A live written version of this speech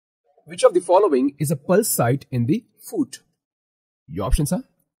Which of the following is a pulse site in the foot? Your options are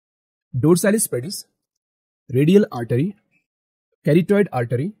Dorsalis Pedis, radial artery, carotid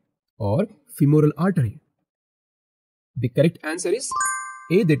artery, or femoral artery. The correct answer is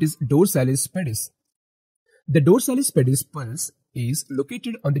A, that is Dorsalis Pedis. The Dorsalis Pedis pulse is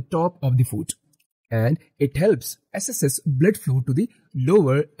located on the top of the foot and it helps assess blood flow to the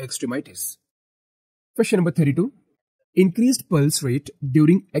lower extremities. Question number 32. Increased pulse rate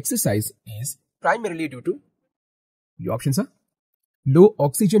during exercise is primarily due to, your options are low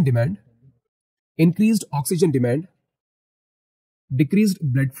oxygen demand, increased oxygen demand, decreased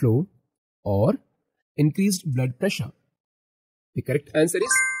blood flow, or increased blood pressure. The correct answer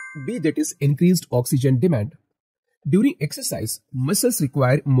is B, that is increased oxygen demand. During exercise, muscles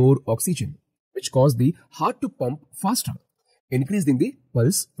require more oxygen, which cause the heart to pump faster, increasing the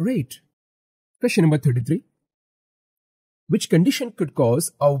pulse rate. Question number 33. Which condition could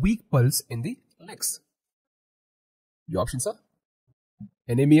cause a weak pulse in the legs? Your options are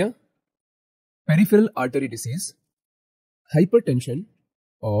anemia, peripheral artery disease, hypertension,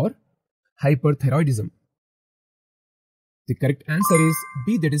 or hyperthyroidism. The correct answer is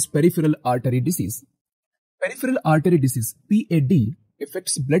B, that is peripheral artery disease. Peripheral artery disease (PAD)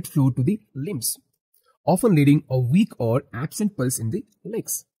 affects blood flow to the limbs, often leading a weak or absent pulse in the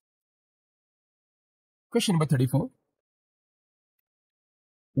legs. Question number 34.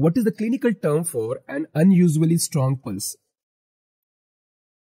 What is the clinical term for an unusually strong pulse?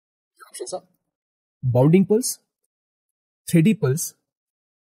 The options are bounding pulse, 𝗵𝗵𝗃 pulse,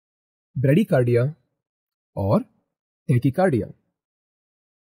 bradycardia, or tachycardia.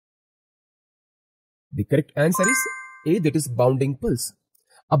 The correct answer is A, that is bounding pulse.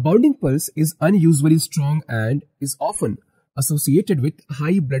 A bounding pulse is unusually strong and is often associated with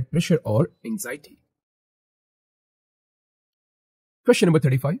high blood pressure or anxiety. Question number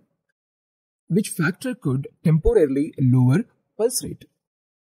 35. Which factor could temporarily lower pulse rate?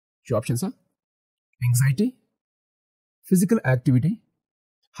 Your options are anxiety, physical activity,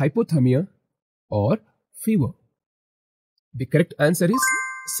 hypothermia, or fever. The correct answer is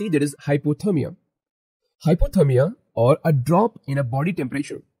C, that is hypothermia. Hypothermia, or a drop in a body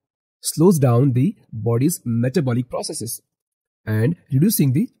temperature, slows down the body's metabolic processes and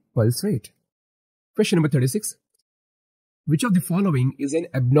reducing the pulse rate. Question number 36. Which of the following is an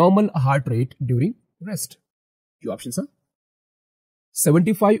abnormal heart rate during rest? Your options are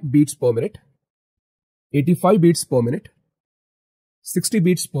 75 beats per minute, 85 beats per minute, 60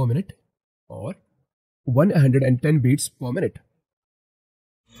 beats per minute, or 110 beats per minute.